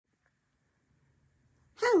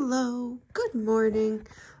Hello, good morning.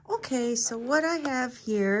 Okay, so what I have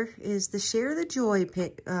here is the Share the Joy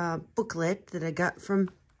booklet that I got from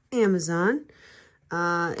Amazon.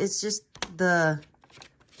 It's just the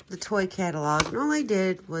toy catalog, and all I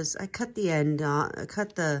did was I cut the end off, I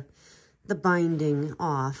cut the binding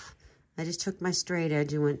off. I just took my straight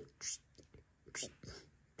edge and went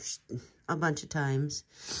a bunch of times.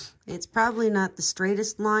 It's probably not the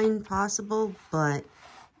straightest line possible, but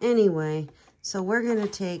anyway, so we're going to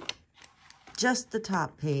take just the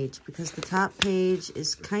top page because the top page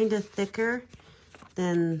is kind of thicker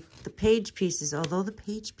than the page pieces, although the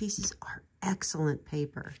page pieces are excellent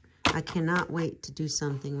paper. I cannot wait to do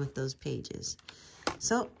something with those pages.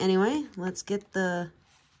 So anyway, let's get the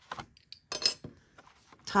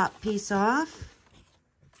top piece off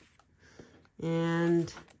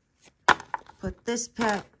and put this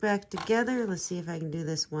back together. Let's see if I can do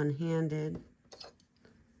this one-handed.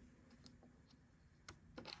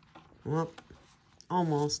 Well,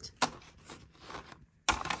 almost.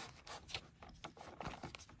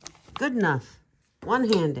 Good enough.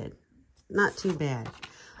 One-handed. Not too bad.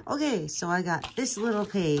 Okay, so I got this little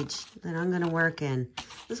page that I'm going to work in.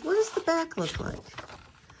 What does the back look like?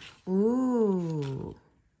 Ooh.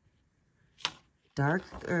 Dark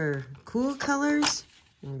or cool colors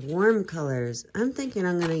or warm colors. I'm thinking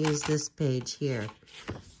I'm going to use this page here.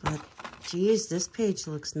 But, geez, this page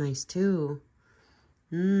looks nice too.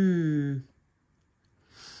 I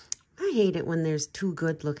hate it when there's two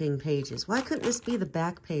good-looking pages. Why couldn't this be the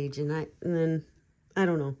back page and then, I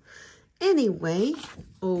don't know. Anyway,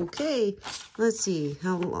 okay, let's see,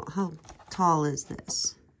 how tall is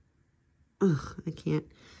this? Ugh, I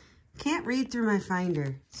can't read through my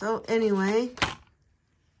Finder. So anyway,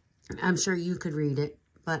 I'm sure you could read it,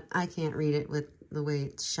 but I can't read it with the way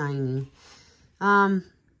it's shiny.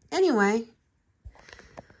 Anyway,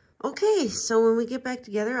 okay, so when we get back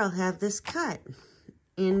together, I'll have this cut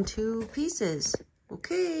into pieces.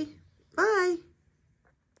 Okay, bye.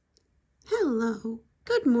 Hello,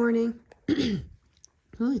 good morning.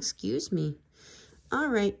 Oh, excuse me. All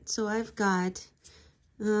right, so I've got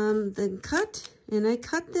the cut, and I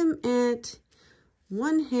cut them at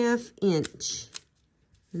 1/2 inch.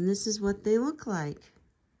 And this is what they look like.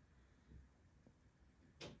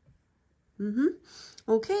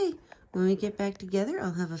 Okay, when we get back together,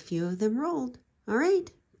 I'll have a few of them rolled. All right,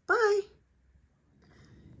 bye.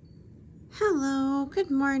 Hello, good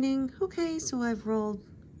morning. Okay, so I've rolled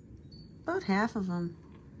about half of them.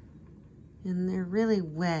 And they're really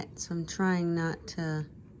wet, so I'm trying not to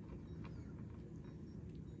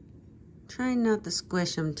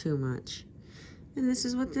squish them too much. And this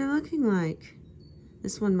is what they're looking like.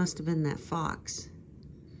 This one must have been that fox.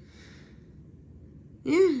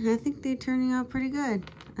 Yeah, I think they're turning out pretty good.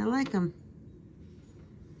 I like them.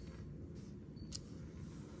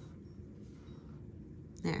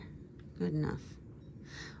 There, good enough.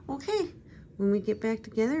 Okay, when we get back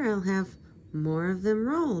together, I'll have more of them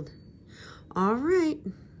rolled. All right,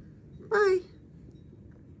 bye.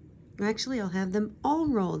 Actually, I'll have them all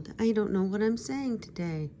rolled. I don't know what I'm saying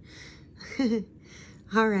today.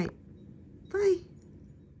 All right, bye.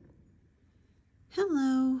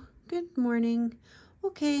 Hello, good morning.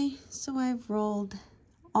 Okay, so I've rolled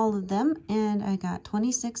all of them, and I got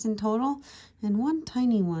 26 in total, and one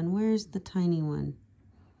tiny one. Where's the tiny one?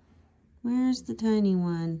 Where's the tiny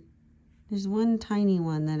one? There's one tiny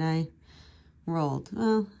one that I rolled.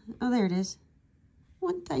 Well, oh, there it is.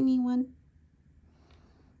 One tiny one.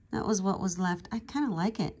 That was what was left. I kind of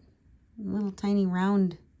like it. A little tiny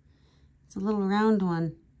round. It's a little round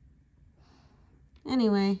one.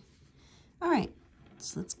 Anyway, all right.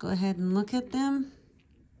 So let's go ahead and look at them.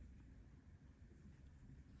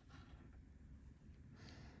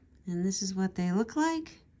 And this is what they look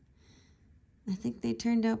like. I think they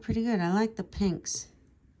turned out pretty good. I like the pinks.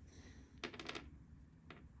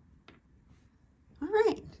 All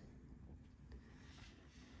right.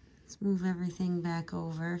 Let's move everything back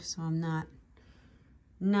over so I'm not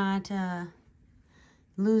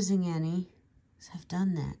losing any. 'Cause I've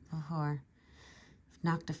done that before. I've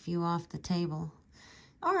knocked a few off the table.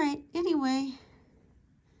 All right, anyway,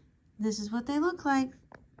 this is what they look like.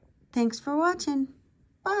 Thanks for watching.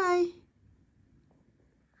 Bye.